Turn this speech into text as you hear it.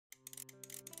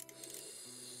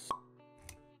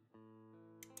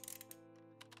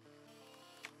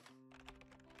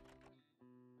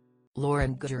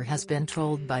Lauren Goodger has been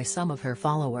trolled by some of her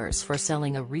followers for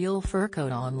selling a real fur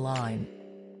coat online.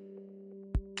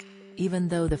 Even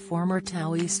though the former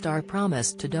TOWIE star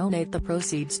promised to donate the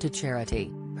proceeds to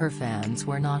charity, her fans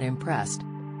were not impressed.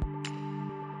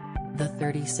 The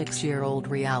 36-year-old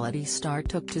reality star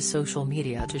took to social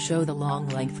media to show the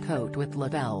long-length coat with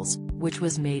lapels, which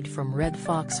was made from red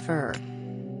fox fur.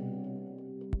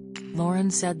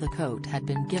 Lauren said the coat had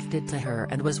been gifted to her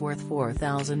and was worth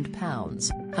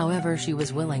 £4,000, however she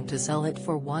was willing to sell it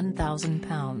for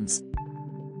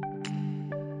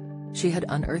 £1,000. She had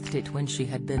unearthed it when she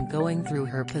had been going through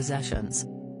her possessions.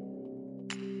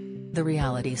 The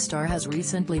reality star has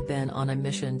recently been on a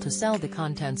mission to sell the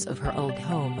contents of her old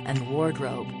home and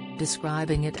wardrobe,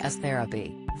 describing it as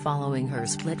therapy, following her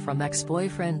split from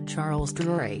ex-boyfriend Charles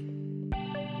Drury.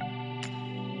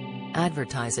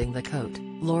 Advertising the coat,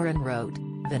 Lauren wrote,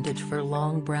 "Vintage fur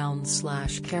long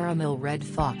brown/caramel red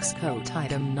fox coat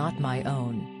item not my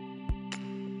own.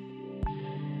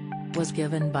 Was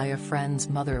given by a friend's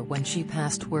mother when she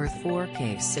passed worth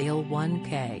 4K sale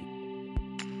 1K.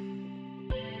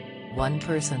 One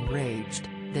person raged,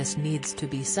 "This needs to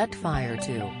be set fire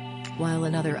to," while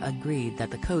another agreed that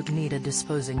the coat needed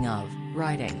disposing of,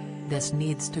 writing, "This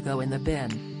needs to go in the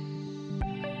bin."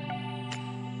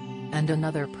 And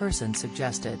another person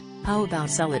suggested, "How about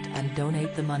sell it and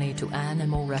donate the money to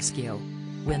animal rescue?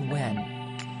 Win-win."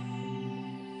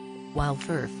 While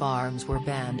fur farms were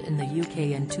banned in the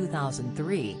UK in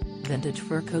 2003, vintage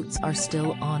fur coats are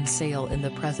still on sale in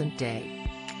the present day.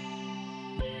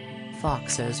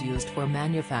 Foxes used for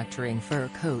manufacturing fur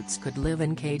coats could live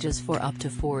in cages for up to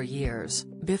 4 years,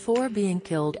 before being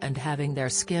killed and having their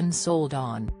skin sold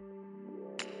on.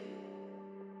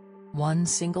 One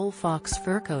single fox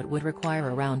fur coat would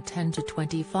require around 10 to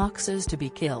 20 foxes to be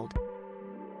killed.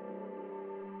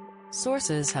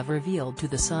 Sources have revealed to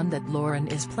The Sun that Lauren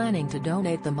is planning to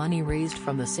donate the money raised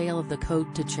from the sale of the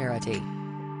coat to charity.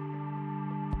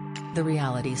 The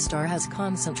reality star has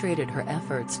concentrated her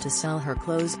efforts to sell her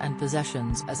clothes and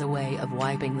possessions as a way of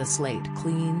wiping the slate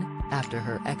clean, after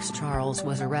her ex Charles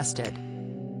was arrested.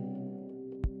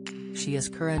 She is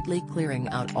currently clearing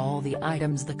out all the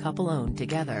items the couple own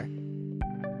together.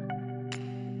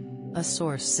 A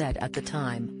source said at the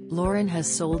time, "Lauren has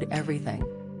sold everything."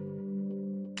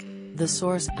 The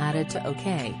source added to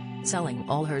 "OK, selling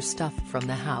all her stuff from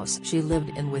the house she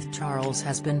lived in with Charles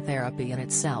has been therapy in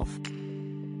itself."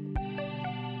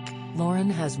 Lauren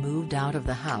has moved out of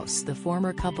the house the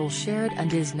former couple shared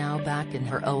and is now back in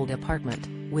her old apartment,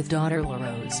 with daughter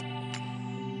LaRose.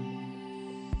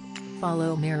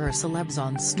 Follow Mirror Celebs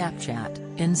on Snapchat,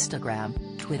 Instagram,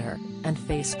 Twitter, and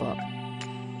Facebook.